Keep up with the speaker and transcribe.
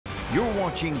You're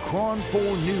watching KRON 4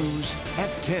 News at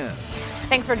 10.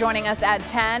 Thanks for joining us at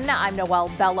 10. I'm Noelle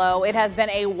Bello. It has been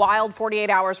a wild 48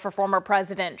 hours for former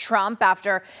President Trump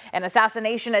after an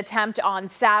assassination attempt on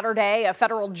Saturday. A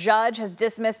federal judge has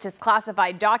dismissed his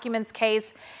classified documents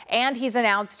case, and he's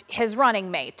announced his running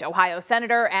mate, Ohio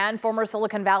Senator and former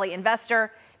Silicon Valley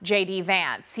investor J.D.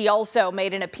 Vance. He also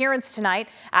made an appearance tonight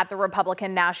at the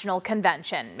Republican National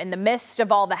Convention. In the midst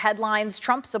of all the headlines,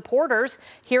 Trump supporters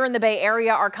here in the Bay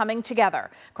Area are coming together.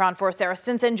 KRON 4's Sarah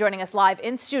Stinson joining us live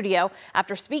in studio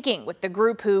after speaking with the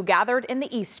group who gathered in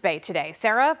the East Bay today.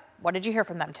 Sarah, what did you hear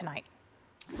from them tonight?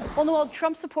 Well, Noelle,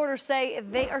 Trump supporters say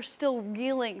they are still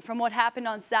reeling from what happened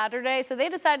on Saturday, so they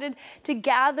decided to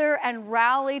gather and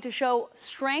rally to show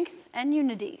strength and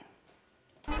unity.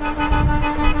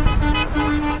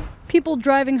 People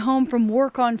driving home from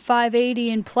work on 580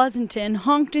 in Pleasanton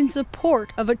honked in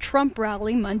support of a Trump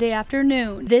rally Monday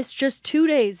afternoon. This just 2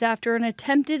 days after an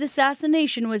attempted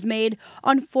assassination was made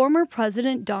on former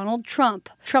President Donald Trump.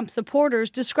 Trump supporters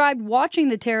described watching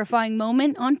the terrifying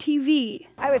moment on TV.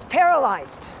 I was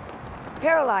paralyzed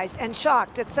and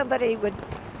shocked that somebody would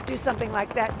do something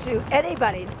like that to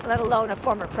anybody, let alone a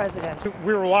former president.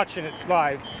 We were watching it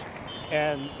live,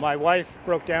 and my wife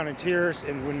broke down in tears,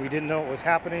 and when we didn't know what was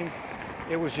happening,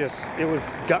 it was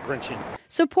gut-wrenching.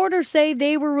 Supporters say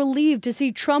they were relieved to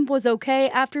see Trump was okay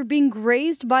after being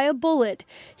grazed by a bullet.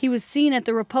 He was seen at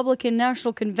the Republican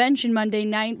National Convention Monday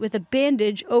night with a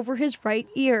bandage over his right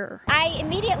ear. I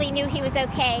immediately knew he was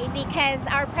okay because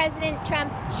our President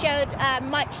Trump showed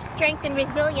much strength and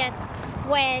resilience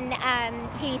when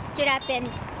he stood up and,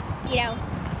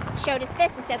 showed his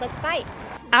fist and said, "Let's fight."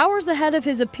 Hours ahead of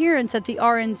his appearance at the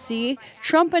RNC,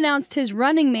 Trump announced his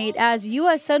running mate as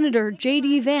U.S. Senator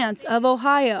J.D. Vance of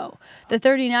Ohio. The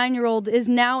 39-year-old is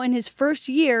now in his first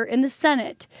year in the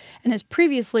Senate and has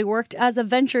previously worked as a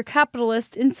venture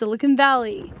capitalist in Silicon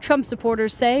Valley. Trump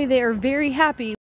supporters say they are very happy